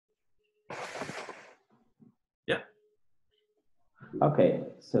Okay,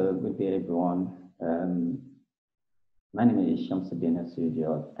 so good day everyone. My name is Shamsuddeen as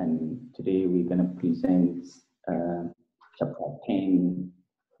usual, and today we're going to present chapter 10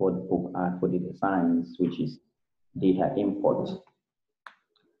 for the book R4ds Science, which is data import.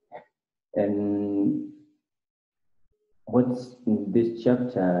 And what's in this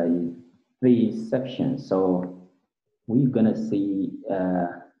chapter is 3 sections. So we're going to see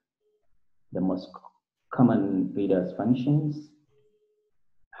the most common readers functions,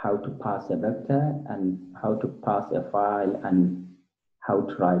 how to pass a vector, and how to pass a file, and how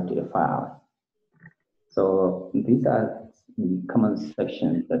to write a file. So these are the common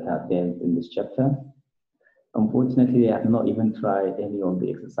sections that are there in this chapter. Unfortunately, I have not even tried any of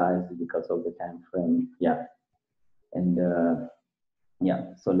the exercises because of the time frame. Yeah, and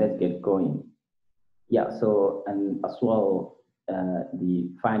so let's get going. Yeah, so and as well,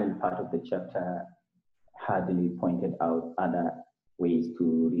 the final part of the chapter, Hadley pointed out other ways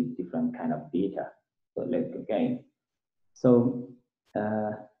to read different kind of data. So let's begin. So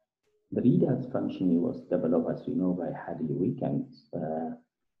the readers function was developed, as we know, by Hadley Wickham,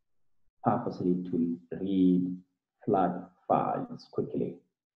 purposely to read flat files quickly.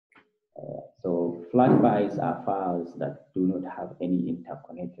 So flat files are files that do not have any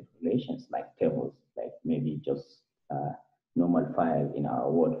interconnected relations like tables, like maybe just normal file in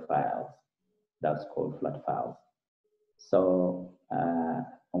our Word files. That's called flat files. So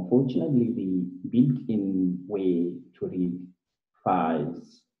unfortunately, the built-in way to read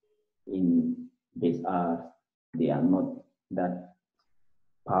files in base R, they are not that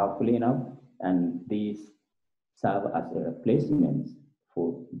powerful enough, and these serve as a replacement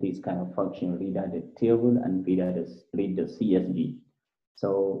for this kind of function, read the table and read the CSV.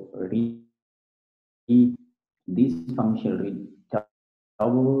 So this function read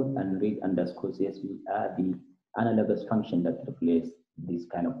table and read underscore CSV are the analogous function that replace these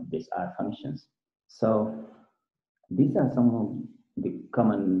kind of base R functions. So these are some of the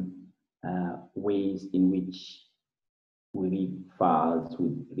common ways in which we read files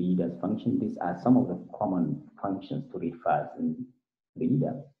with readers function. These are some of the common functions to read files in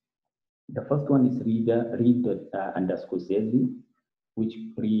reader. The first one is read underscore CSV, which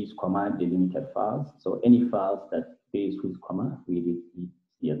reads comma delimited files. So any files that base with comma, we read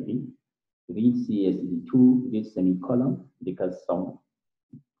CSV. Read CSV2 read semicolon, because some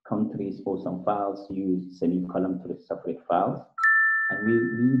countries or some files use semicolon to separate files. And we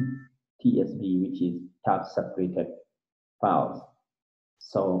read TSV, which is tab separated files.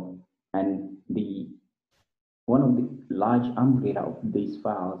 So, and one of the large umbrella of these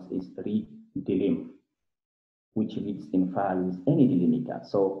files is read delim, which reads in file with any delimiter.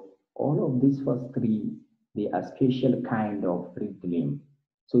 So all of these first three, they are special kind of read delim.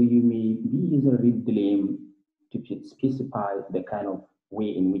 So you may be using read delim to specify the kind of way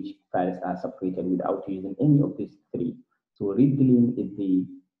in which files are separated without using any of these three. So read delim is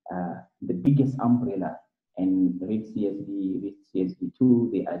the biggest umbrella, and read CSV, read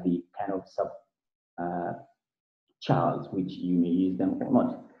CSV2, they are the kind of sub childs which you may use them or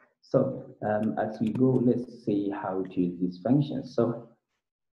not. So as we go, let's see how to use these functions. So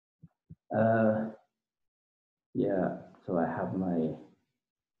yeah, so I have my,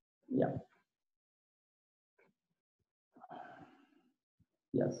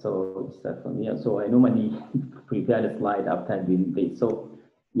 so start from here. So I normally prepare the slide after doing this. So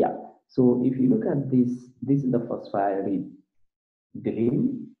yeah, so if you look at this, this is the first file, read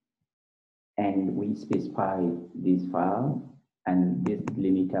delim, and we specify this file and this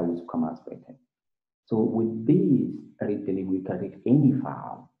delimiter with comma separated. So with this read delim, we can read any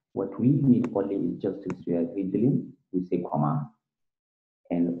file. What we need only is just to read delim, we say comma,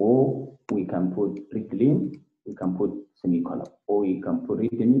 and or we can put read delim, we can put semicolon, or we can put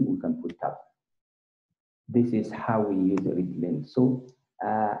read delim, we can put tab. This is how we use read delim. So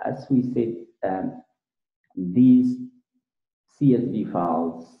as we said, these CSV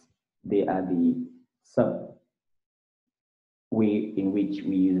files, they are the sub way in which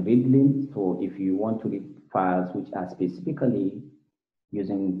we use read delim. So if you want to read files which are specifically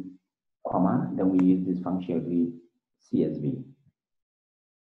using comma, then we use this function read CSV.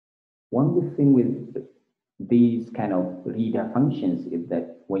 One good thing with these kind of reader functions is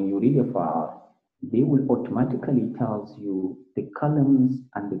that when you read a file, they will automatically tell you the columns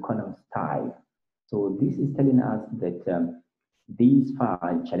and the column type. So this is telling us that this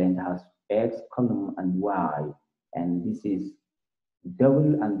file challenge has X column and Y, and this is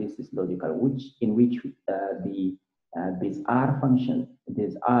double and this is logical, in which this R function,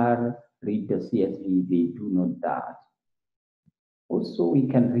 this R read the CSV, they do not that. Also, we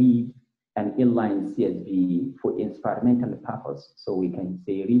can read an inline CSV for experimental purpose. So we can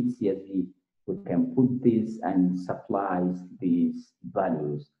say read CSV, we can put this and supplies these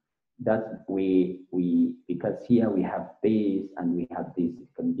values. That way because here we have this and we have this, it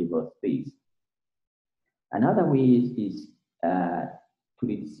can give us this. Another way is to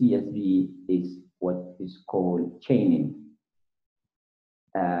read CSV is what is called chaining.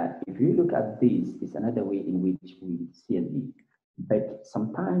 If you look at this, it's another way in which we read CSV. But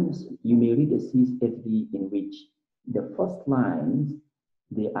sometimes you may read a CSV in which the first lines,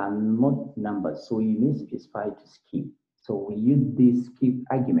 they are not numbered, so you may specify to skip. So we use this skip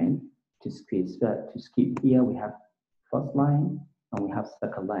argument to skip. Here we have first line and we have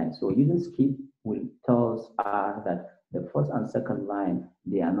second line. So using skip will tell us that the first and second line,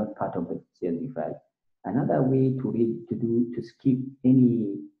 they are not part of the CSV file. Another way to skip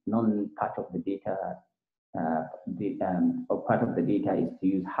any non-part of the data or part of the data is to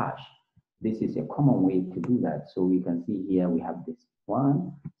use hash. This is a common way to do that. So we can see here we have this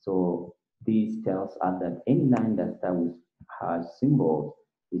one. So this tells us that any line that starts with hash symbol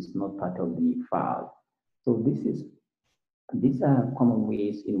is not part of the file. So these are common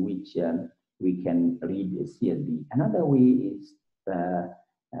ways in which we can read a CSV. Another way is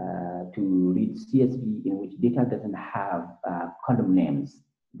to read CSV in which data doesn't have column names.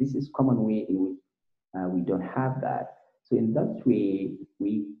 This is common way in which we don't have that. So in that way,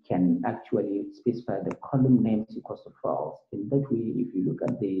 we can actually specify the column names equals to false. In that way, if you look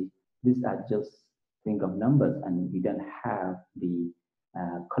at these are just string of numbers and we don't have the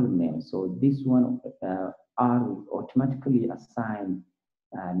column names. So this one R will automatically assign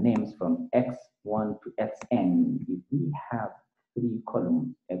names from X1 to Xn. If we have 3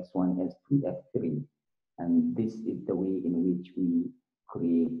 columns, X1, X2, X3, and this is the way in which we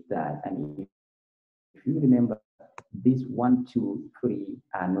create that. And if you remember, these 1, 2, 3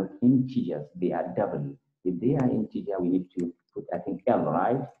 are not integers, they are double. If they are integer, we need to put, I think, L,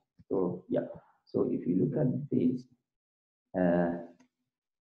 right? So, yeah. So if you look at this,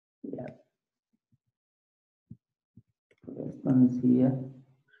 yeah. For instance, here.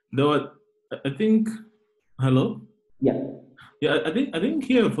 Though I think, hello? Yeah. Yeah, I think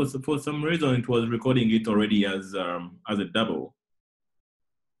here for some reason it was recording it already as a double.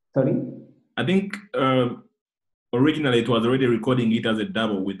 Sorry? I think originally it was already recording it as a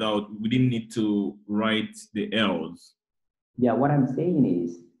double we didn't need to write the L's. Yeah, what I'm saying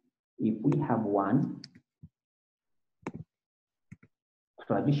is if we have 1,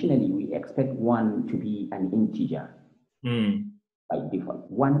 traditionally we expect 1 to be an integer by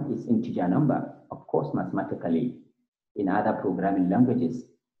default. 1 is integer number, of course, mathematically. In other programming languages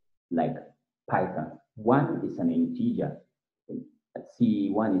like Python, 1 is an integer.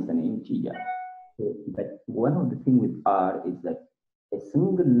 C1 is an integer. So, but one of the things with R is that a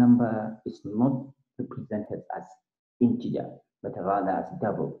single number is not represented as integer, but rather as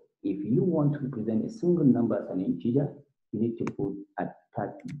double. If you want to represent a single number as an integer, you need to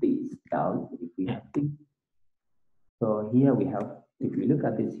attach this down. If we have this, so here we have, if you look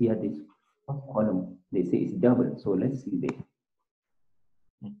at this here, this first column, they say it's double. So let's see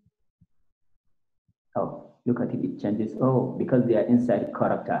this. Oh, look at it, it changes. Oh, because they are inside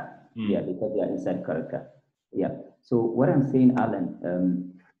character. Yeah, because they are inside character. Yeah. So what I'm saying,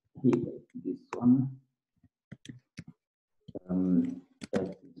 Alan, here, this one, S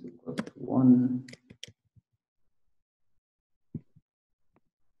is equal to 1.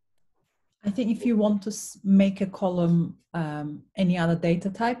 I think if you want to make a column any other data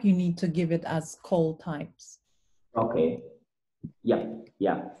type, you need to give it as call types. Okay. Yeah,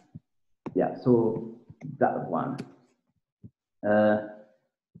 yeah, yeah. So that one.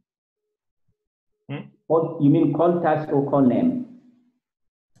 You mean call types or call name?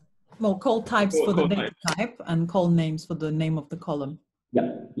 Well, call types for the data type and call names for the name of the column.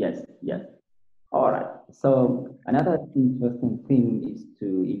 Yeah, yes, yes. All right. So another interesting thing is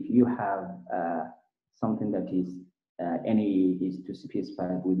if you have something that is NAE is to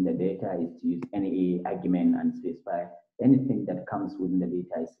specify within the data is to use NAE argument and specify anything that comes within the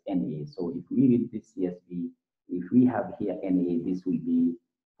data is NAE. So if we read this CSV, if we have here NAE, this will be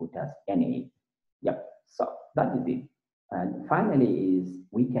put as NAE. Yep. So that is it. And finally is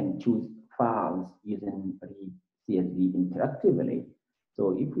we can choose files using read CSV interactively.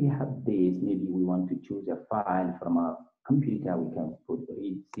 So if we have this, maybe we want to choose a file from a computer, we can put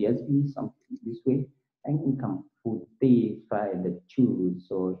read CSV something this way, and we can put this file that choose.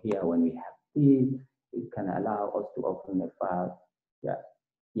 So here when we have this, it can allow us to open a file.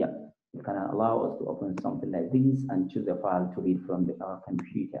 Yeah, it can allow us to open something like this and choose a file to read from our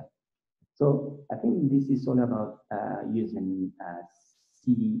computer. So I think this is all about using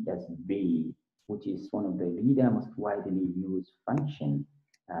CSV, which is one of the reader most widely used function.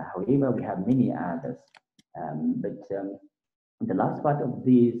 However, we have many others. The last part of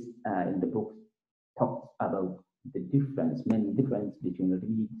this in the book talks about the main difference between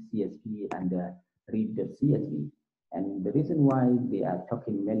read CSV and read.csv. And the reason why they are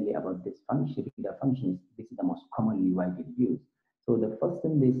talking mainly about this function, reader function, is this is the most commonly widely used. So the first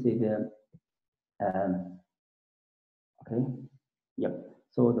thing they said, okay, yep.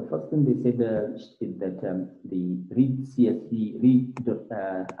 So the first thing they said is that the read CSV,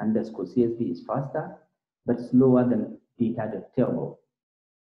 underscore CSV is faster, but slower than data.table.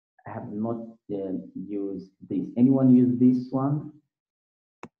 I have not used this. Anyone use this one?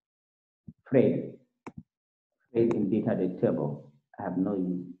 Fred in data.table. I have not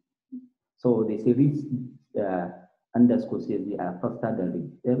used. So they say read underscore CSV are faster than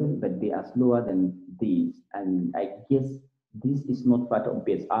read table, but they are slower than these. And I guess this is not part of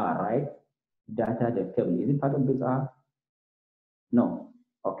base R, right? Data.table, is it part of base R? No.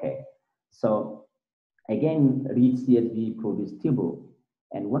 Okay. So again, read CSV produce table.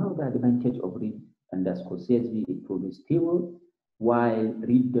 And one of the advantages of read underscore CSV is produce table, while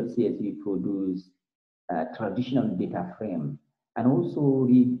read.csv produce traditional data frame. And also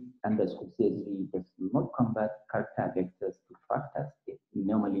read underscore CSV does not convert character vectors to factors. It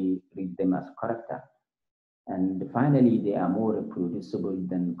normally read them as character. And finally, they are more reproducible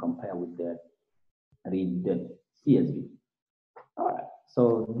than compared with the read.csv. All right.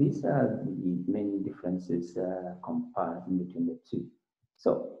 So these are the main differences comparison between the two.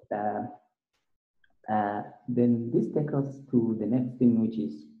 So then this takes us to the next thing, which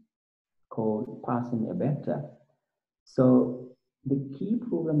is called parsing a vector. So the key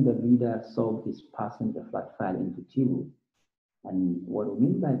problem the reader solved is parsing the flat file into table. And what we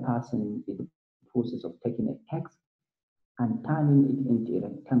mean by parsing is the process of taking a text and turning it into a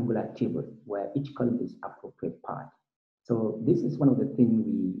rectangular table where each column is appropriate part. So this is one of the things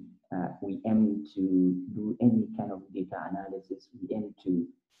we aim to do any kind of data analysis. We aim to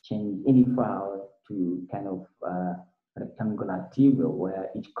change any file to kind of rectangular table where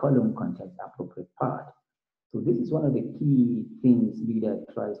each column contains appropriate part. So this is one of the key things reader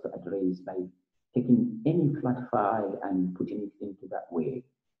tries to address by taking any flat file and putting it into that way.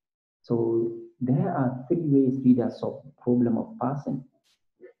 So there are three ways readers solve the problem of parsing.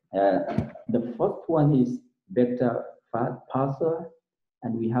 The first one is vector parser,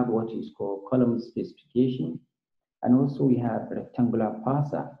 and we have what is called column specification, and also we have rectangular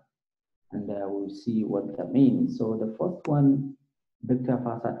parser, and we'll see what that means. So the first one, vector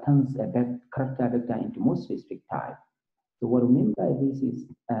parser, turns a character vector into more specific type. So what we mean by this is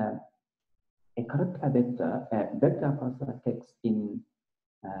a character vector, a vector parser takes in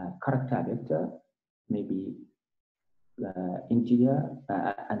character vector, maybe integer,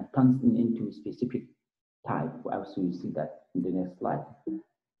 and turns it into specific type. Also, you see that in the next slide.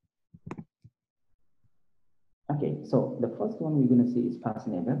 Okay, so the first one we're going to see is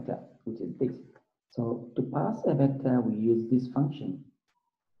parsing a vector, which is this. So to parse a vector, we use this function,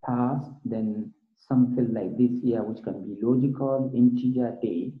 parse, then something like this here, which can be logical, integer,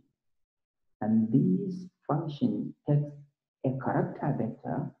 day. And this function takes a character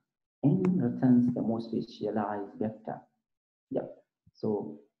vector and returns the most specialized vector. Yep.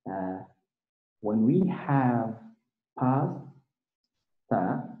 So when we have parse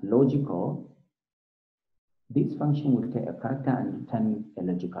logical, this function will take a character and return a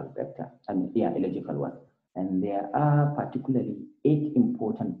logical vector, and a logical one. And there are particularly 8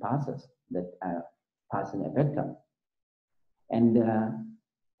 important parsers that are parsing a vector. And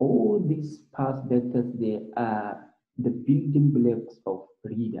all these parse vectors, they are the building blocks of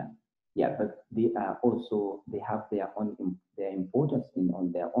reader. Yeah, but they are also, they have their own, their importance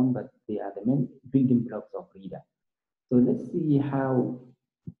on their own, but they are the main building blocks of reader. So let's see how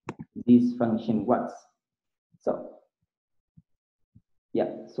this function works. So,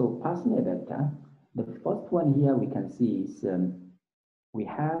 yeah, so parsing a vector, the first one here we can see is we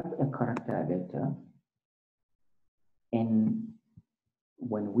have a character vector, and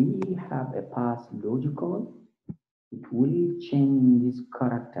when we have a parse logical, it will change this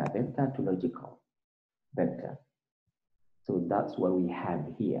character vector to logical vector. So that's what we have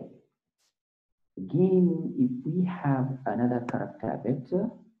here. Again, if we have another character vector,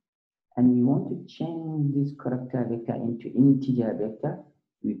 and we want to change this character vector into integer vector,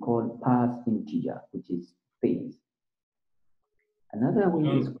 we call parse integer, which is phase. Another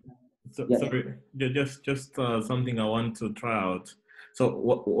way is... Yes. Sorry, just something I want to try out. So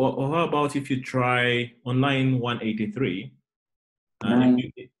how about if you try on line 183?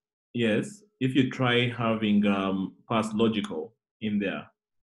 Yes, if you try having parse logical in there.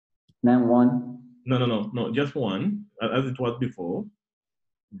 9-1. No, just one, as it was before.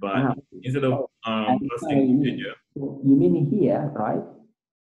 But instead of passing integer. You mean here, right?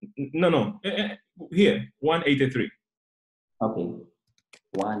 No. Here, 183. Okay,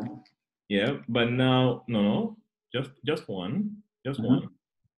 1. Yeah, but now no, just one, one.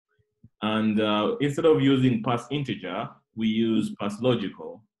 And instead of using pass integer, we use pass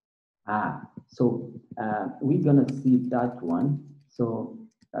logical. So we're gonna see that one. So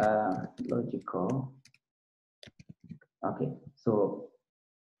logical. Okay, so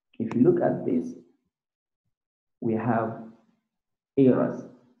if you look at this, we have errors.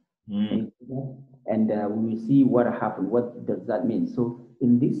 And we will see what happened. What does that mean? So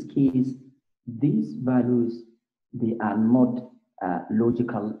in this case, these values, they are not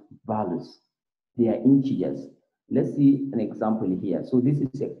logical values. They are integers. Let's see an example here. So this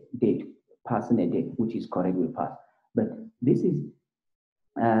is a date, passing a date, which is correct with pass. But this is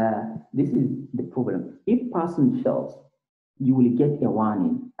the problem. If passing fails, you will get a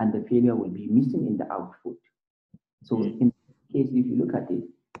warning and the failure will be missing in the output. So in this case, if you look at it,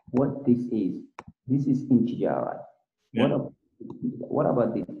 what this is integer, right? Yeah. What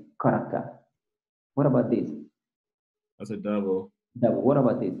about this character? What about this? That's a double. Double. What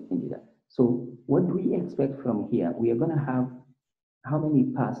about this integer? So what do we expect from here? We are going to have how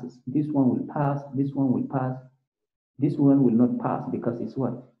many passes? This one will pass, this one will pass, this one will not pass because it's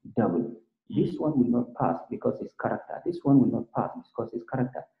what? Double. This one will not pass because it's character. This one will not pass because it's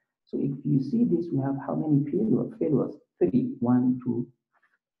character. So if you see this, we have how many failures? 3. 1, 2,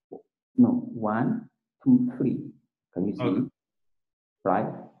 no, 1, 2, 3. Can you see? Okay. Right?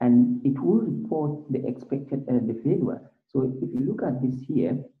 And it will report the expected the failure. So if you look at this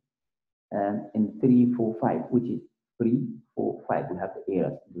here, in 3, 4, 5, which is 3, 4, 5, we have the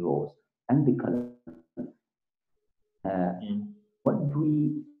errors, the rows, and the column. What do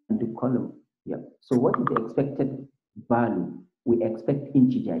we and the column? Yeah. So what is the expected value? We expect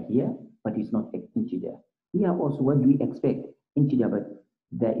integer here, but it's not integer. Here also, what do we expect? Integer, but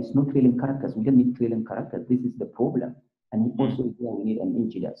there is no trailing characters. We don't need trailing characters. This is the problem. And also here we need an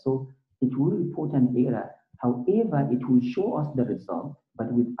integer. So it will report an error. However, it will show us the result,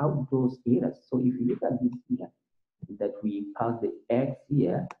 but without those errors. So if you look at this here, that we pass the x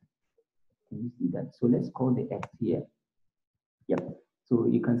here, can you see that? So let's call the x here. Yep. So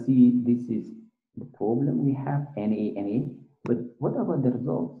you can see this is the problem we have, NA. But what about the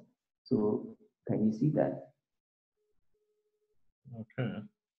results? So can you see that? Okay.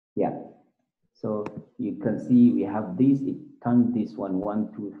 Yeah. So you can see we have this, it turns this one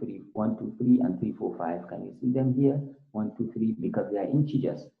 1, 2, 3, 1, 2, 3, and 3, 4, 5. Can you see them here? 1, 2, 3, because they are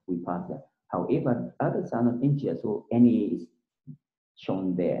integers, we pass them. However, others are not integers, so NA is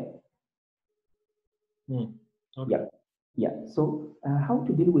shown there. Okay. Yeah. Yeah. So how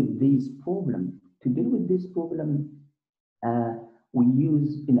to deal with this problem? To deal with this problem, we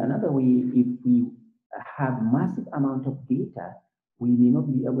use in another way. If we have massive amount of data, we may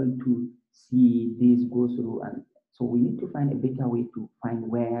not be able to see this go through, and so we need to find a better way to find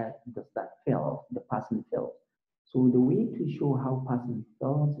where does that fail, the passing fails. So the way to show how passing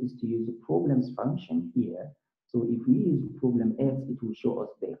fails is to use the problems function here. So if we use problem x, it will show us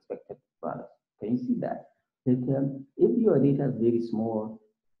the expected value. Can you see that? That if your data is very small,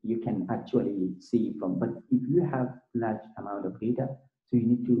 you can actually see from, but if you have large amount of data, so you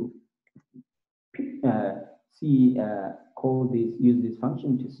need to use this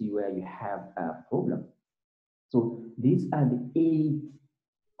function to see where you have a problem. So these are the 8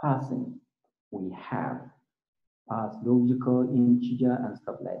 passing we have: pass, logical, integer, and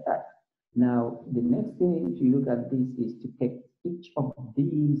stuff like that. Now, the next thing, if you look at this, is to take each of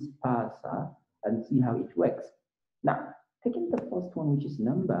these parser and see how it works. Now, taking the first one, which is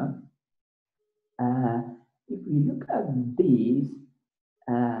number, if we look at these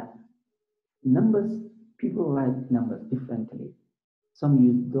numbers, people write numbers differently. Some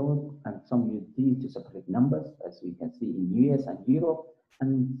use dot and some use these to separate numbers, as we can see in US and Europe.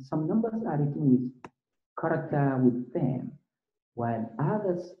 And some numbers are written with character with them, while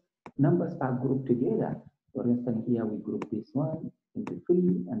others numbers are grouped together. For instance, here we group this one into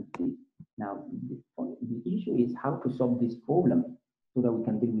 3 and 3. Now, the issue is how to solve this problem so that we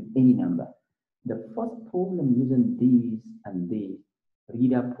can deal with any number. The first problem using these and these,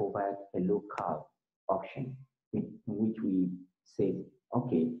 reader provides a local option in which we say,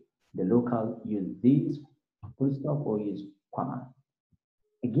 okay, the local use this full stop or use comma.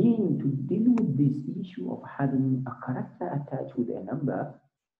 Again, to deal with this issue of having a character attached with a number,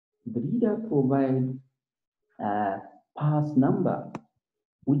 the reader provides a pass number,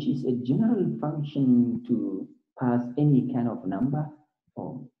 which is a general function to pass any kind of number.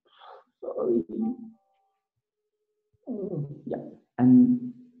 sorry. Yeah,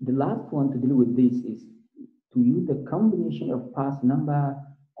 and the last one to deal with this is to use the combination of pass number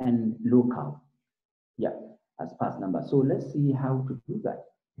and local. Yeah, as pass number. So let's see how to do that.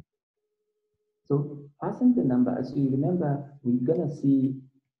 So passing the number, as you remember, we're gonna see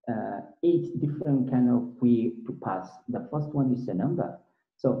 8 different kind of way to pass. The first one is a number.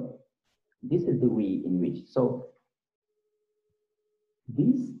 So this is the way in which. So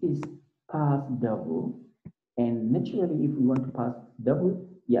this is pass double, and naturally, if we want to pass double,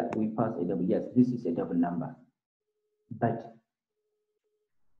 yeah, we pass a double. Yes, this is a double number. But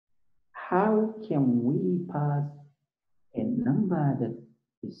how can we pass a number that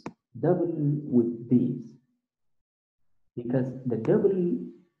is double with this? Because the double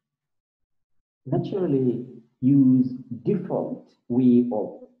naturally use default way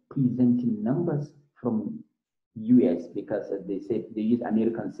of presenting numbers from US, because as they said, they use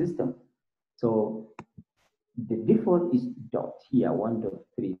American system. So the default is dot here,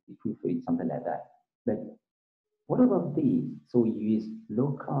 1.323, something like that. But what about these? So we use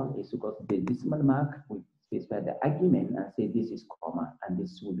local is equal to the decimal mark, we specify the argument and say this is comma, and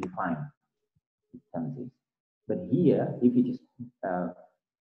this will be fine. But here, if it is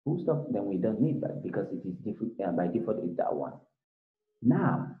full stop, then we don't need that because it is by default is that one.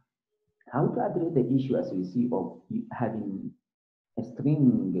 Now, how to address the issue as we see of having a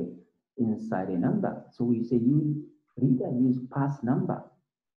string inside a number? So we say you reader use pass number,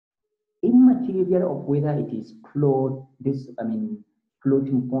 immaterial of whether it is float,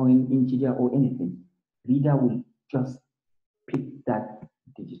 floating point, integer, or anything. Reader will just pick that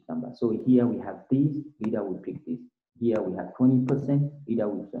digit number. So here we have this, reader will pick this. Here we have 20%, reader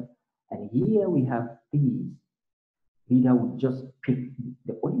will pick. And here we have these, reader will just pick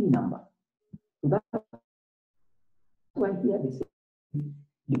the only number. So that's why here they say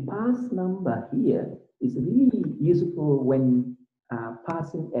the pass number here is really useful when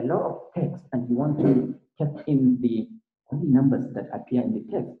passing a lot of text and you want to keep in the only numbers that appear in the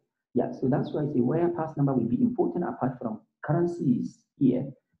text. Yeah, so that's why I say where pass number will be important apart from currencies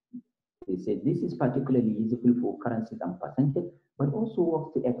here. They say this is particularly useful for currencies and percentage, but also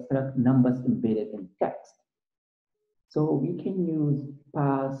works to extract numbers embedded in text. So we can use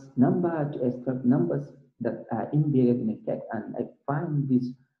pass number to extract numbers that are embedded in a text, and I find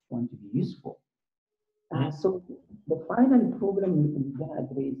this one to be useful. So the final problem we can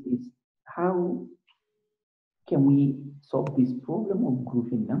address is how can we solve this problem of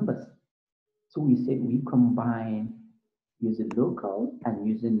grouping numbers? So we said we combine using local and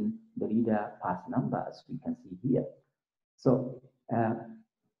using the reader pass number, as we can see here. So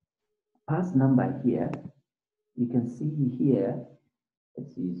pass number here, you can see here,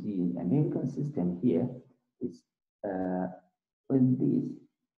 as you see in American system here, is with this.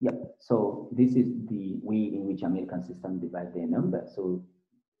 Yep. So this is the way in which American system divide their number. So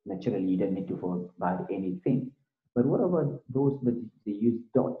naturally, you don't need to provide anything. But what about those that they use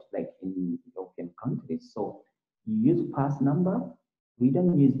dot, like in European countries? So you use pass number, we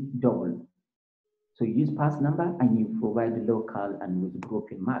don't use double. So you use pass number and you provide the local and with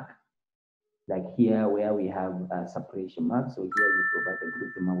grouping mark. Like here where we have a separation mark. So here you provide a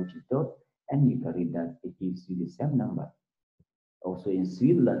grouping mark which is dot, and you can read that it gives you the same number. Also in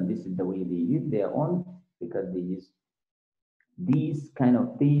Switzerland, this is the way they use their own, because they use these kind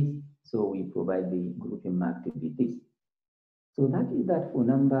of things. So we provide the grouping mark to be this. So that is that for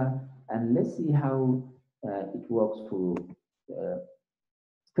number, and let's see how it works for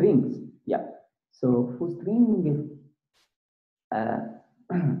strings. Yeah. So for string,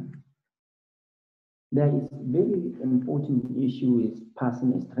 there is very important issue is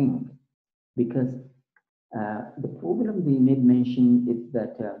passing a string, because the problem they made mention is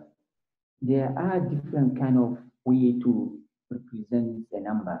that there are different kind of way to represent a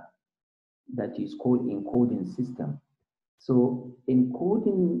number that is called encoding system. So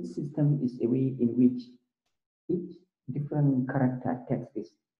encoding system is a way in which each different character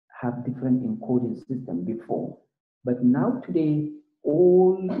text have different encoding system before. But now today,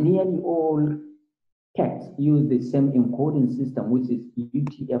 nearly all texts use the same encoding system, which is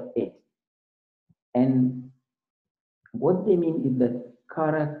UTF-8. And what they mean is that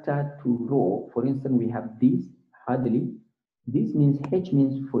character to row, for instance, we have this, Hadley. This means H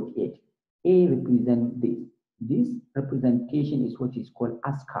means 48. A represents this. This representation is what is called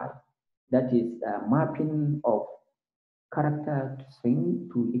ASCII. That is mapping of character to string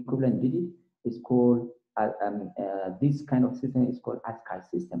to equivalent digit is called, this kind of system is called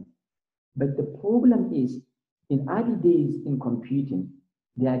ASCII system. But the problem is, in early days in computing,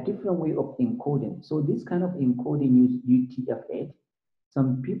 there are different ways of encoding. So this kind of encoding use UTF-8,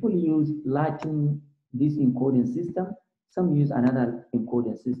 Some people use Latin, this encoding system, some use another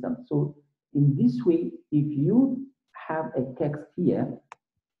encoding system. So in this way, if you have a text here,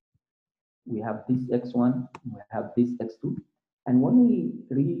 we have this X1, we have this X2, and when we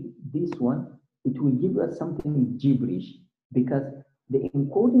read this one, it will give us something gibberish because the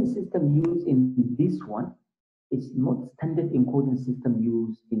encoding system used in this one is not standard encoding system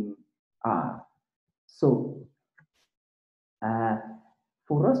used in R. So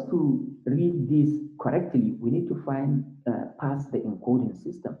for us to read this correctly, we need to find pass the encoding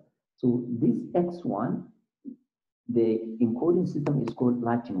system. So this X1, the encoding system is called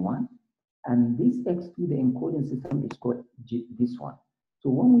Latin 1, and this X2, the encoding system is called this one. So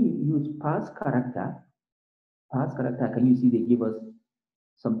when we use pass character, can you see they give us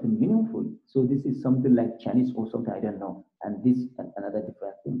something meaningful? So this is something like Chinese or something, I don't know, and this another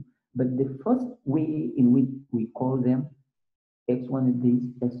different thing. But the first way in which we call them, X1 is this,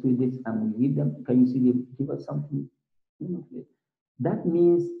 X2 is this, and we read them, can you see they give us something meaningful? That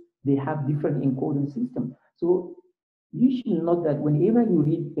means they have different encoding system. So you should note that whenever you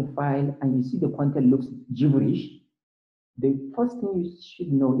read a file and you see the content looks gibberish, the first thing you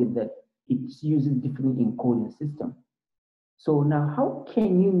should know is that it's using different encoding system. So now how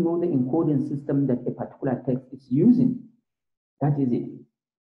can you know the encoding system that a particular text is using? That is it.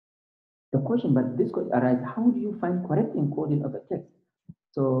 The question, but this could arise, how do you find correct encoding of a text?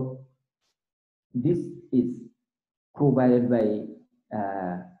 So this is provided by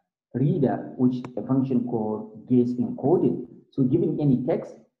reader, which a function called guess encoding. So given any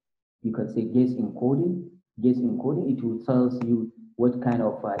text, you can say guess encoding. Guess encoding, it will tell you what kind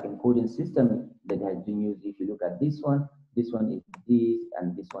of encoding system that has been used. If you look at this one is this,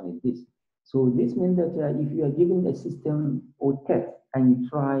 and this one is this. So this means that if you are given a system or text and you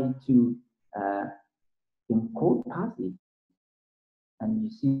try to encode past it, and you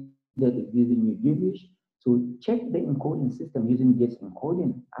see that it's using you gibberish, so check the encoding system using guess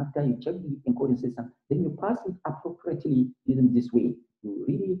encoding. After you check the encoding system, then you pass it appropriately using this way. You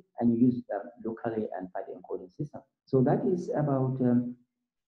read it and you use it locally and find the encoding system. So that is about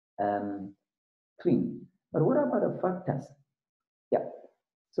string. But what about the factors? Yeah.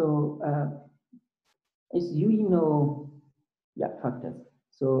 So as you know, factors.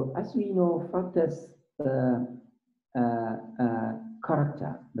 So as we know, factors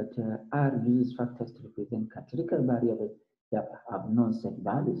character, but R uses factors to represent categorical variables that have non-set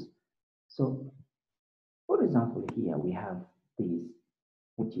values. So, for example, here we have this,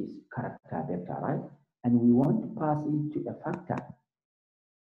 which is character vector, right? And we want to pass it to a factor.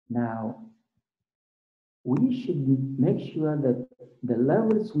 Now, we should make sure that the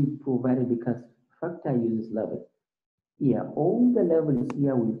levels we provided, because factor uses levels. Here, all the levels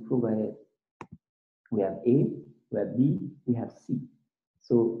here we provided, we have A, we have B, we have C.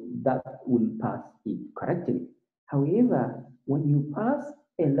 So that will pass it correctly. However, when you pass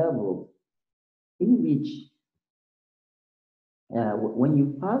a level in which,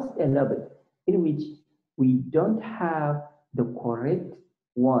 we don't have the correct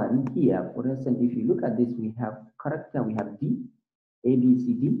one here, for instance, if you look at this, we have character, we have D, A, B,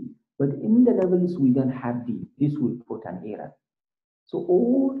 C, D, but in the levels we don't have D. This will put an error. So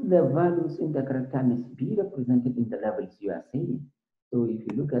all the values in the character must be represented in the levels you are saying. So if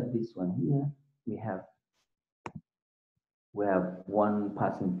you look at this one here, we have one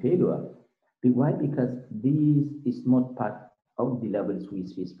passing failure. Why? Because this is not part of the levels we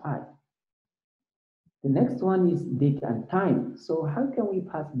specify. The next one is date and time. So how can we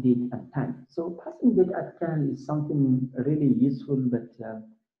pass date and time? So passing date and time is something really useful, but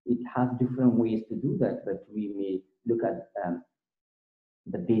it has different ways to do that. But we may look at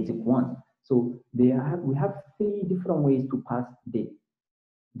the basic one. So we have three different ways to pass date.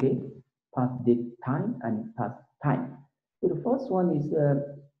 Pass date time, and pass time. So the first one is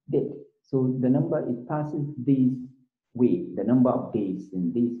date. So the number, it passes this way, the number of days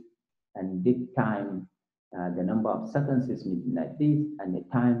in this, and date time, the number of seconds is midnight this, and the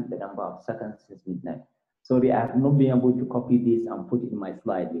time, the number of seconds is midnight. Sorry, I have not been able to copy this and put it in my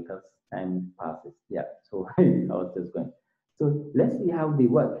slide because time passes. Yeah, so I was just going. So let's see how they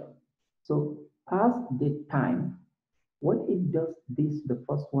work. So pass date time. What it does, the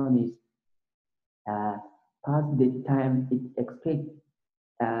first one is pass date time. It expects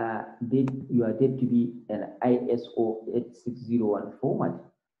your date to be an ISO 8601 format.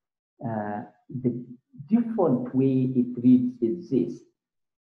 The default way it reads is this.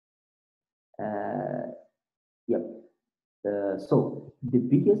 So the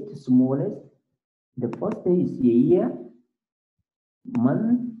biggest, smallest, the first day is year,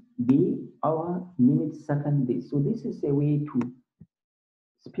 month, day, hour, minute, second, day. So this is a way to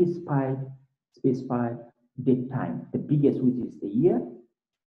specify date time, the biggest, which is the year,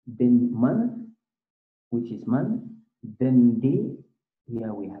 then month, which is month, then day,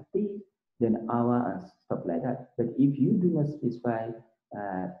 here we have day, then hour and stuff like that. But if you do not specify,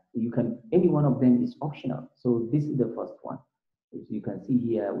 you can, any one of them is optional. So this is the first one. As you can see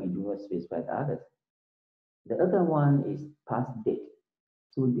here, we do not specify the others. The other one is past date.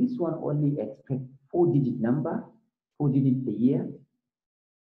 So this one only expects 4-digit number, 4-digit a year.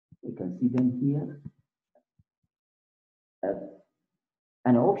 You can see them here.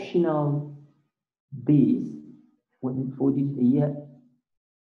 An optional base, 4-digit a year,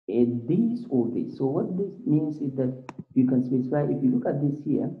 this or this. So what this means is that you can specify, if you look at this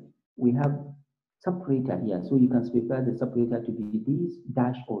here, we have separator here. So you can specify the separator to be this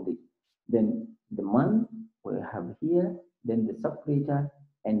dash or this. Then the month we have here, then the separator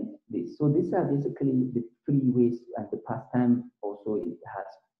and this. So these are basically the 3 ways, and the pastime also it has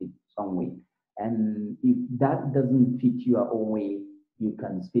its own way. And if that doesn't fit your own way, you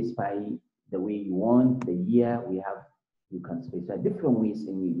can specify the way you want. The year we have, you can specify different ways.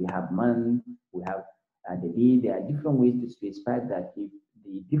 And we have month, we have the day. There are different ways to specify that if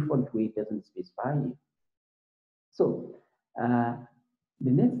the default way doesn't specify it. So the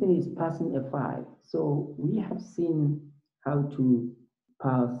next thing is passing a file. So we have seen how to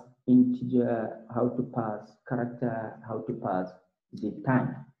pass integer, how to pass character, how to pass the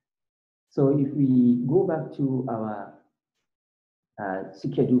time. So if we go back to our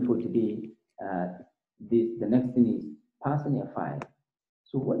schedule for today, the next thing is passing a file.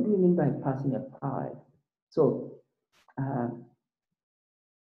 So what do we mean by passing a file? So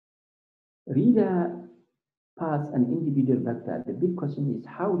reader pass an individual vector. The big question is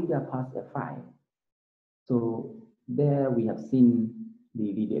how reader pass a file. So there we have seen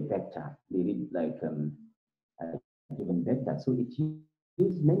the reader vector. They read like a given vector. So it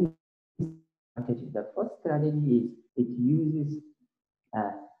uses many strategies. The first strategy is it uses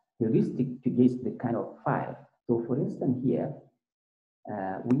a heuristic to guess the kind of file. So for instance here,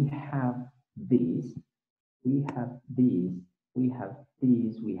 we have this, we have this, we have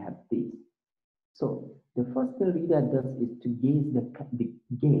this, we have this. So the first thing reader does is to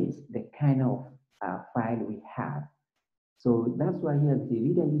guess the kind of file we have. So that's why here the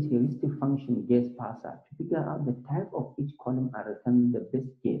reader uses heuristic function guess parser to figure out the type of each column and return the best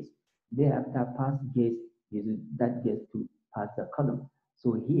guess. Thereafter, pass guess uses that guess to pass the column.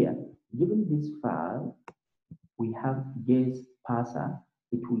 So here, given this file, we have guess parser.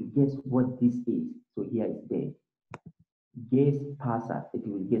 It will guess what this is. So here is date. Guess parser, it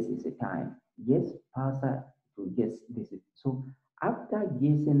will guess is a time. Guess parser, it will guess this is. So after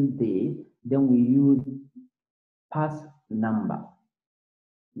guessing date, then we use pass number.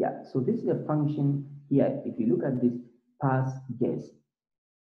 Yeah, so this is a function here. If you look at this, pass guess.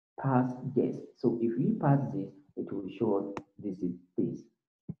 Pass guess. So if we pass this, it will show this is this.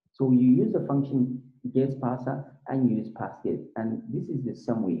 So you use the function guess parser and use pass guess. And this is the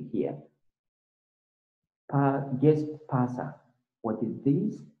same way here. Guess parser. What is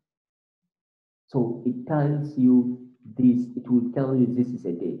this? So it tells you this, it will tell you this is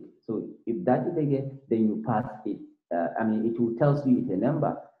a date. So if that is a guess, then you pass it. It will tell you it's a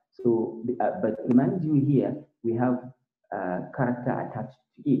number. So, but remind you here, we have character attached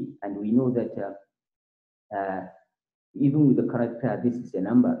to it. And we know that even with the character, this is a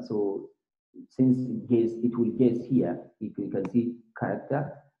number. So since it will guess here, if you can see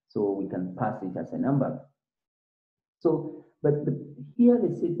character, so we can pass it as a number. So, but here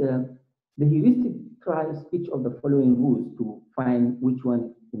they say the heuristic tries each of the following rules to find which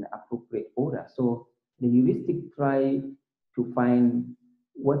one in appropriate order. So the heuristic try to find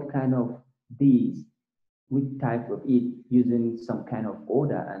what kind of these, which type of it using some kind of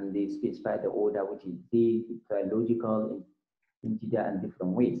order, and they specify the order, which is they try logical, integer, and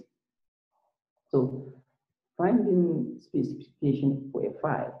different ways. So finding specification for a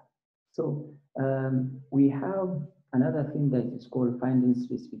file. So we have another thing that is called finding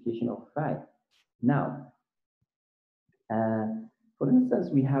specification of file. Now, for instance,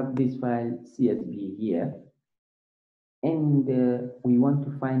 we have this file CSV here, and we want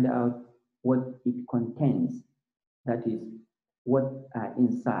to find out what it contains. That is, what are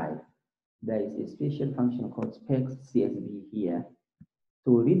inside. There is a special function called specs CSV here.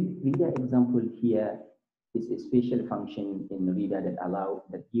 So reader example here is a special function in reader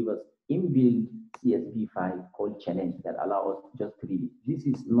that gives us inbuilt CSV file called challenge that allows us just to read it. This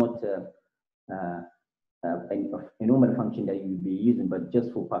is not a normal function that you will be using, but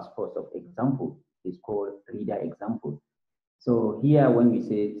just for purpose of example, it's called reader example. So here, when we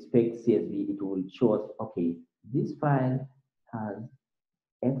say spec CSV, it will show us, okay, this file has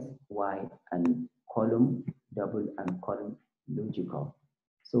while, and column double and column logical.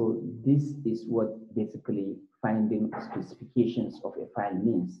 So this is what basically finding specifications of a file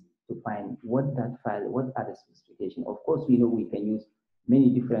means, to find what that file, what are the specifications. Of course, we know we can use many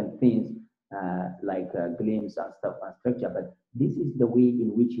different things like glimpse and stuff and structure, but this is the way in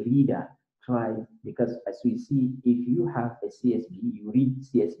which reader tries, because as we see, if you have a CSV, you read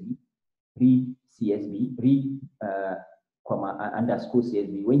CSV, read CSV, read comma underscore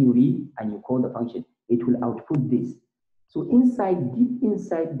CSV. When you read and you call the function, it will output this. So inside, deep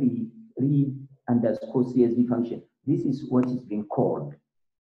inside the read underscore CSV function, this is what is being called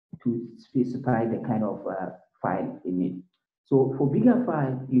to specify the kind of file in it. So for bigger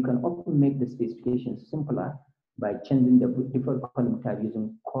file, you can often make the specifications simpler by changing the default column type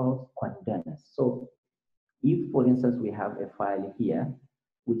using call condense. So if, for instance, we have a file here,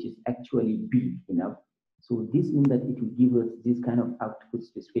 which is actually big enough, so this means that it will give us this kind of output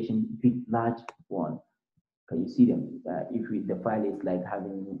specification, big, large one. Can you see them? If the file is like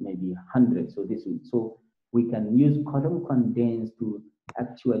having maybe 100, so this will, so we can use column condense to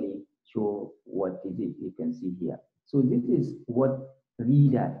actually show what is it you can see here. So this is what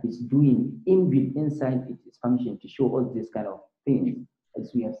reader is doing inbuilt inside its function to show us this kind of things,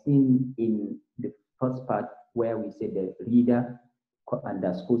 as we have seen in the first part where we said the reader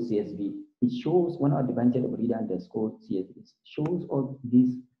underscore CSV. It shows one advantage of reader underscore CSV. It shows all this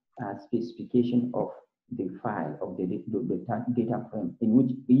specification of the file of the data frame, in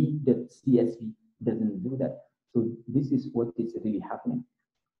which read the CSV doesn't do that. So this is what is really happening.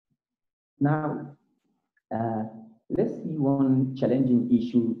 Now, let's see one challenging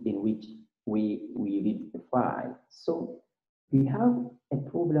issue in which we read the file. So we have a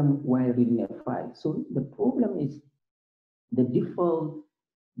problem while reading a file. So the problem is the default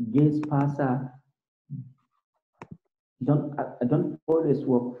guess parser don't always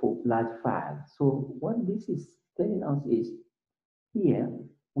work for large files. So what this is telling us is, here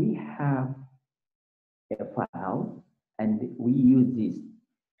we have a file and we use this.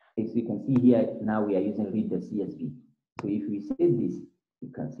 As you can see here, now we are using read the CSV. So if we say this, you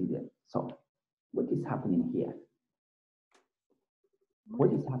can see that. So what is happening here?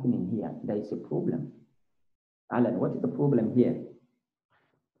 What is happening here? There is a problem. Alan, what is the problem here?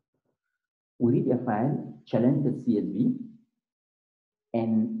 We read a file, challenge the CSV,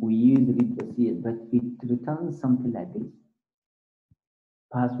 and we use read the CSV, but it returns something like this.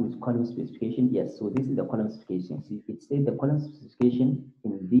 Pass with column specification. Yes, so this is the column specification. So if it says the column specification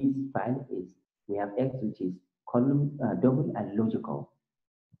in this file is, we have X, which is column double and logical.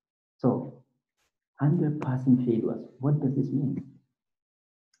 So 100% failures. What does this mean?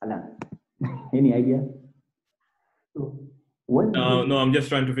 Alan, any idea? So what? No, I'm just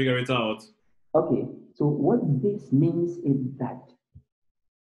trying to figure it out. Okay, so what this means is that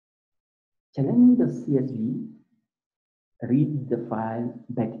challenging the CSV, read the file,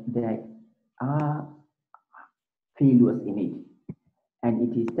 but there are failures in it.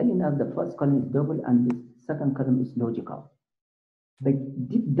 And it is telling us the first column is double and the second column is logical. But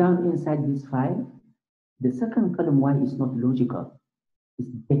deep down inside this file, the second column, why is not logical, is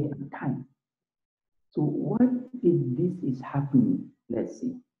date and time. So what is this is happening? Let's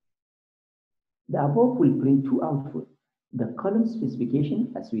see. The above will bring two outputs. The column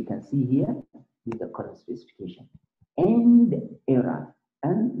specification, as we can see here, is the column specification, and the error,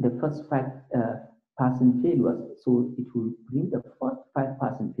 and the first 5% failures. So it will bring the first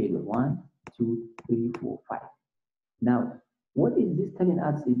 5% failure, 1, 2, 3, 4, 5. Now, what is this telling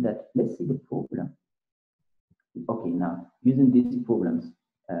us is that, let's see the problem. Okay, now, using these problems,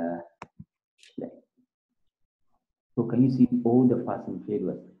 so can you see all the passing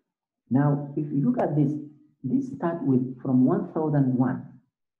failures? Now, if you look at this, this starts with from 1001,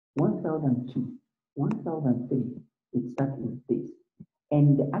 1002, 1003, it starts with this.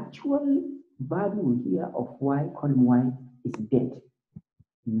 And the actual value here of Y, column Y, is dead,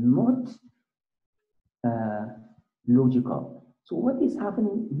 not logical. So what is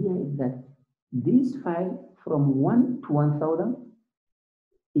happening here is that this file from 1 to 1000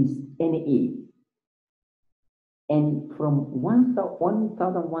 is NA. And from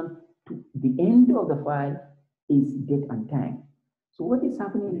 1001 to the end of the file is date and time. So what is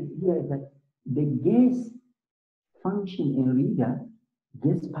happening here is that the guess function in reader,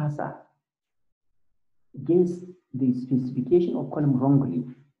 guess parser, guess the specification of column wrongly.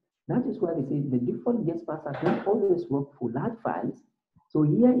 That is why they say the default guess parser don't always work for large files. So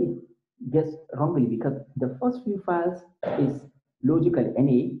here it guess wrongly because the first few files is logical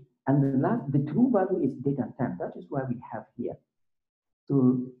NA, and the true value is date and time. That is why we have here.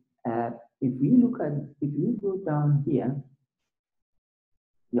 So if we go down here,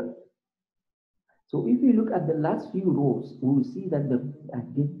 yeah, So if you look at the last few rows, we will see that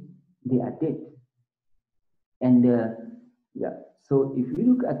they are dead. And yeah, so if you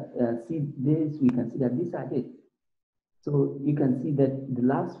look at see this, we can see that these are dead. So you can see that the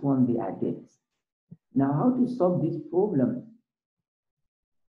last one, they are dead. Now, how to solve this problem?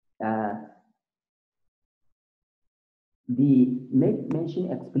 They make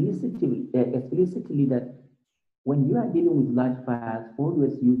mention explicitly that when you are dealing with large files,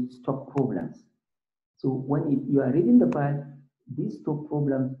 always use stop problems. So when you are reading the file, these stop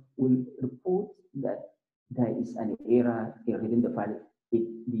problems will report that there is an error in reading the file. If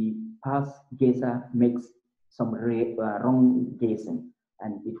the pass guesser makes some wrong guessing,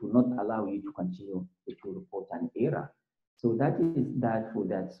 and it will not allow you to continue. It will report an error. So that is that for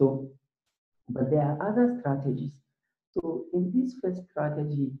that. So, but there are other strategies. So in this first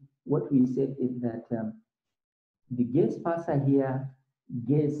strategy, what we said is that the guess parser here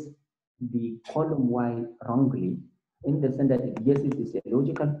guess the column Y wrongly, in the sense that it guesses is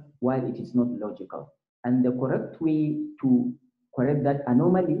illogical while it is not logical. And the correct way to correct that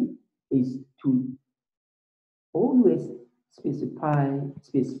anomaly is to always specify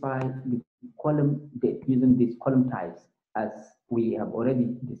the column depth using these column types, as we have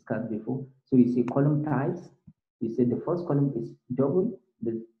already discussed before. So you see column types, you say the first column is double,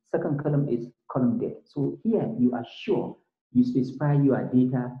 the second column is column depth. So here you are sure you specify your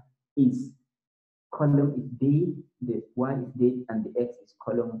data is column is date, the Y is date, and the X is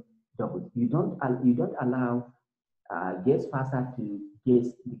column double. You don't allow guess parser to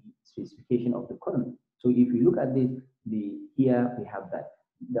guess the specification of the column. So if you look at this, here we have that.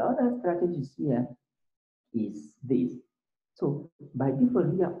 The other strategies here is this. So by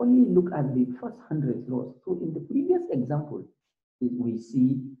default here, only look at the first 100 rows. So in the previous example, we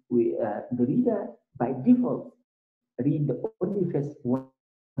see the reader by default read the only first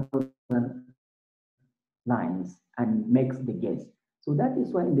 1,000 lines and makes the guess. So that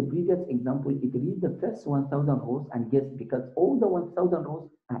is why in the previous example, it reads the first 1,000 rows and guess, because all the 1,000 rows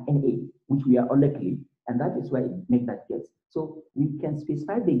are NA, which we are unlikely, and that is why it makes that guess. So we can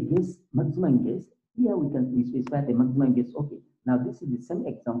specify the guess, maximum guess. Here we specify the maximum guess. Okay, now this is the same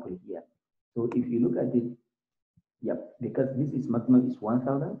example here. So if you look at it, yep, because this is maximum is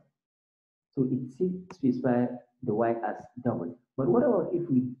 1,000, so it specify the Y as double. But what about if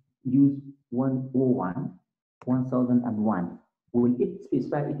we use 101, 1001? Will it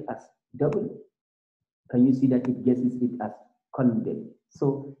specify it as double? Can you see that it guesses it as column depth?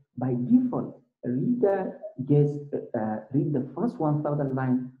 So by default, reader read the first 1,000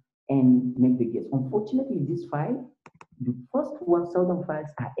 line and make the guess. Unfortunately, this file, the first 1,000 files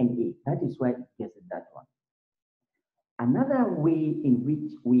are NA. That is why it guesses that one. Another way in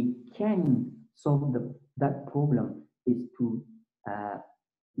which we can solve that problem is to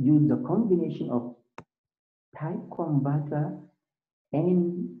use the combination of type converter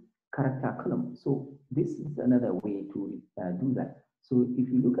and character column. So this is another way to do that. So if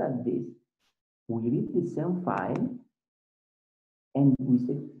you look at this, we read the same file and we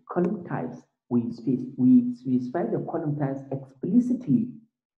say column types. We specify the column types explicitly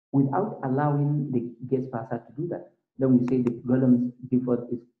without allowing the guess parser to do that. Then we say the column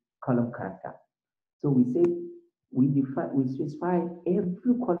default is column character. So we say we specify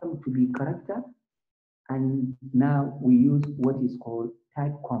every column to be character, and now we use what is called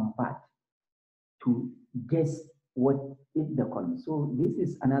type convert to guess what is the column. So this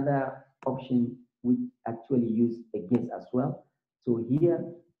is another option which actually use a guess as well. So here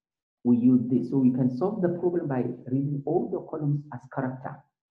we use this. So we can solve the problem by reading all the columns as character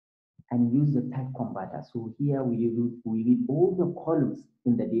and use the type converter. So here we read all the columns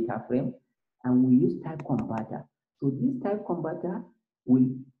in the data frame and we use type converter. So this type converter will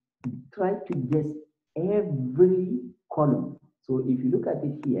try to guess every column. So if you look at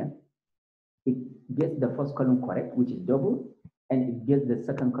it here, it gets the first column correct, which is double, and it gets the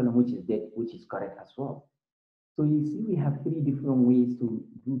second column, which is dead, which is correct as well. So you see, we have three different ways to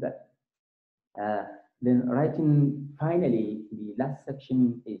do that. Then writing, finally, the last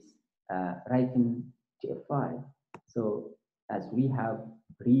section is writing TF5. So as we have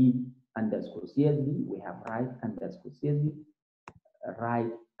read underscore CSV, we have write underscore CSV,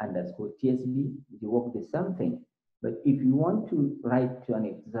 write underscore TSV, they work the same thing. But if you want to write to an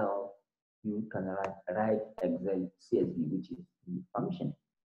Excel, you can write Excel CSV, which is the function.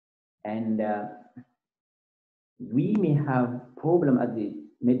 And we may have problem, as they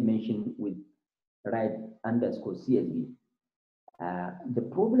made mention, with write underscore CSV. The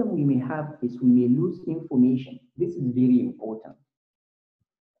problem we may have is we may lose information. This is very important.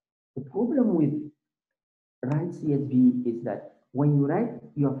 The problem with write CSV is that when you write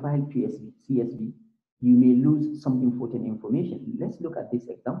your file to CSV, you may lose some important information. Let's look at this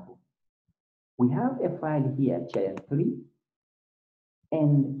example. We have a file here, challenge3,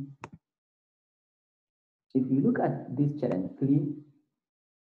 and if you look at this challenge3,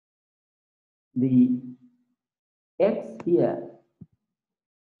 the X here,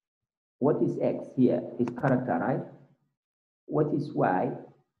 what is X here is character, right? What is Y?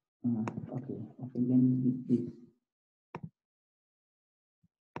 Okay, let me use this.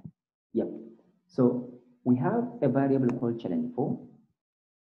 Yep. So we have a variable called challenge4.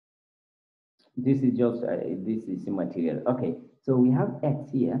 This is just this is immaterial. Okay, so we have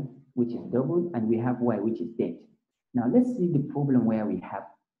X here, which is double, and we have Y, which is dead. Now let's see the problem where we have.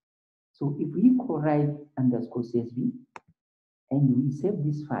 So if we write underscore CSV and we save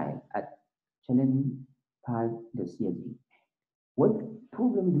this file at challenge.csv, what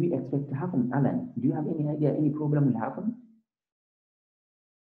problem do we expect to happen, Alan? Do you have any idea any problem will happen?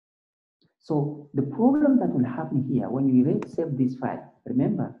 So the problem that will happen here when we save this file,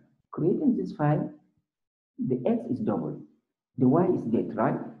 remember, creating this file, the X is double, the Y is dead,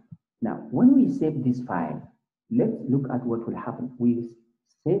 right? Now, when we save this file, let's look at what will happen. We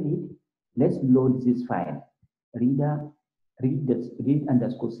save it, let's load this file, read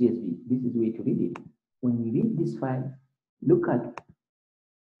underscore CSV. This is the way to read it. When we read this file, look at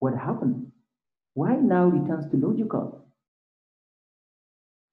what happened. Y now returns to logical.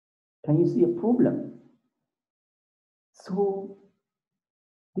 Can you see a problem? So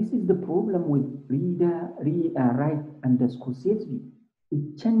this is the problem with write underscore CSV.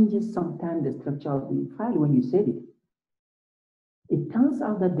 It changes sometimes the structure of the file when you save it. It turns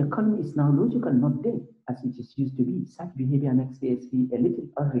out that the column is now logical, not dead, as it is used to be. Such behavior makes CSV a little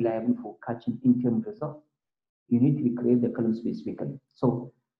unreliable for catching interim results. You need to create the column specifically.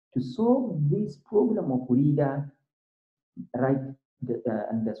 So to solve this problem of write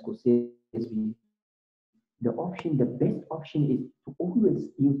underscore CSV, the best option is to always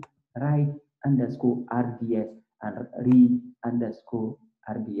use write underscore RDS and read underscore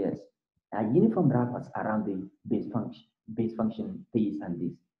RDS. Uniform wrappers around the base function this and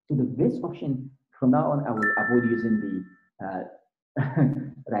this. So the best option from now on, I will avoid using the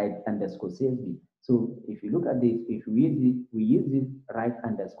write underscore CSV. So if you look at this, if we use it write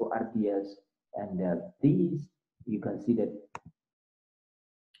underscore RDS and these, you can see that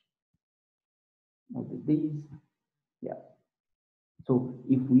these, yeah. So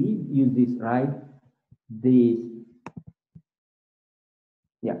if we use this write this,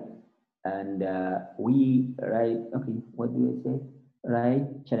 yeah, and we write, okay, what do I say?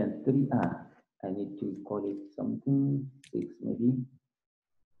 Write challenge3. I need to call it something 6 maybe.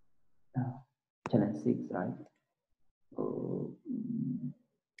 Challenge 6, right?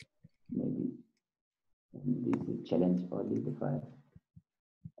 Maybe this is challenge only the file,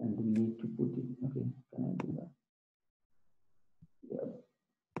 and we need to put it. Okay, can I do that? Yeah.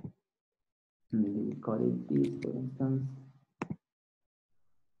 Maybe we call it this, for instance.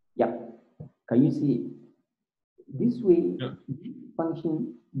 Yeah. Can you see it? This way, yeah. This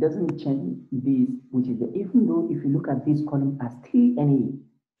function doesn't change this, which is even though if you look at this column as still any,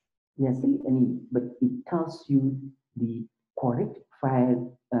 they are still any, but it tells you the correct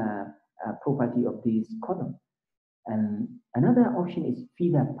file property of this column. And another option is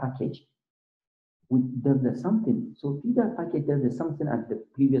feeder package, which does the something. So feeder package does the something as the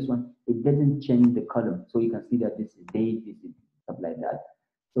previous one. It doesn't change the column. So you can see that this is date, this is stuff like that.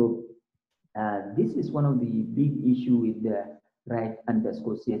 So this is one of the big issue with the write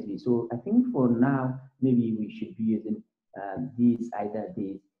underscore CSV. So I think for now, maybe we should be using either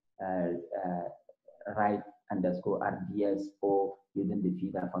this write underscore RDS or using the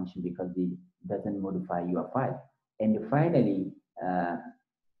feeder function because it doesn't modify your file. And finally,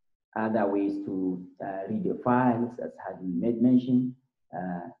 other ways to read the files, as Hadley made mention,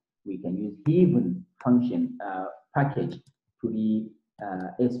 we can use even function package to read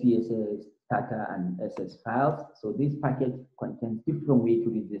SPSS, Tata, and SS files. So this package contains different ways to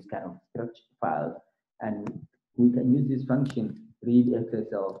read this kind of structured files. And we can use this function, read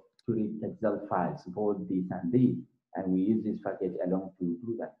Excel, to read Excel files, both this and this. And we use this package along to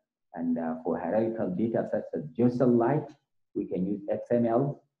do that. And for hierarchical data such as JSON Lite, we can use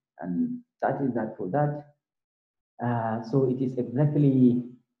XML, and that is that for that. So it is exactly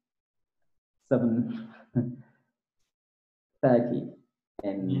 7:30,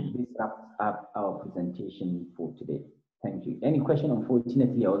 and this wraps up our presentation for today. Thank you. Any question?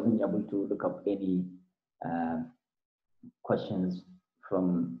 Unfortunately, I wasn't able to look up any questions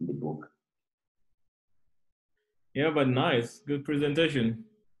from the book. Yeah, but nice, good presentation.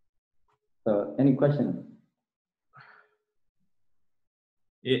 So, any questions?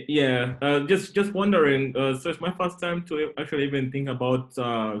 Yeah, just wondering. So it's my first time to actually even think about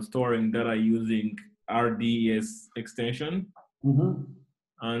storing data using RDS extension. Mm-hmm.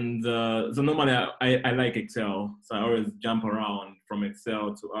 And so normally I like Excel, so I always jump around from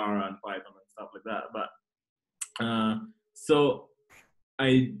Excel to R and Python and stuff like that. But so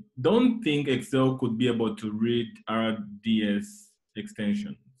I don't think Excel could be able to read RDS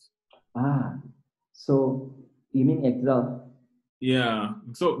extensions. Ah, so you mean Excel? Yeah,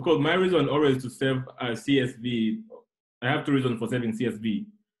 so because my reason always to save CSV, I have two reasons for saving CSV.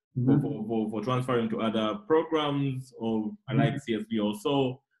 For transferring to other programs, or I like CSV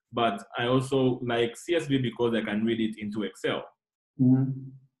also, but I also like CSV because I can read it into Excel.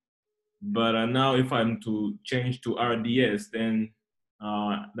 But now if I'm to change to RDS, then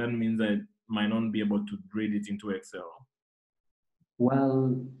that means I might not be able to read it into Excel.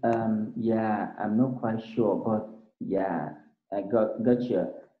 Well, yeah, I'm not quite sure, but yeah, I got you.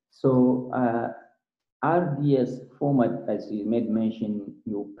 So RDS format, as you made mention,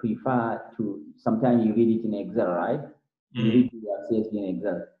 you prefer to, sometimes you read it in Excel, right? You read your CSV in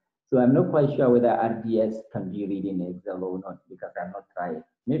Excel. So I'm not quite sure whether RDS can be read in Excel or not, because I'm not trying.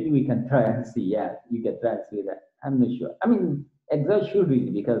 Maybe we can try and see. Yeah, you can try and see that. I'm not sure. I mean, Excel should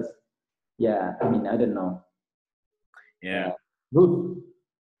read, because, yeah, I mean, I don't know. Yeah. Good.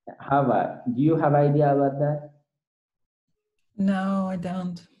 Do you have idea about that? No, I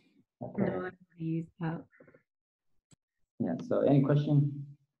don't. Okay. No, I don't use that. Yeah, so any question?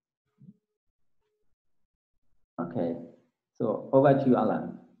 Okay, so over to you,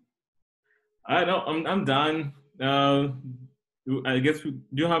 Alan. I know, I'm done. I guess, do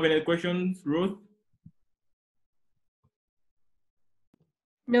you have any questions, Ruth?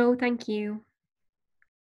 No, thank you.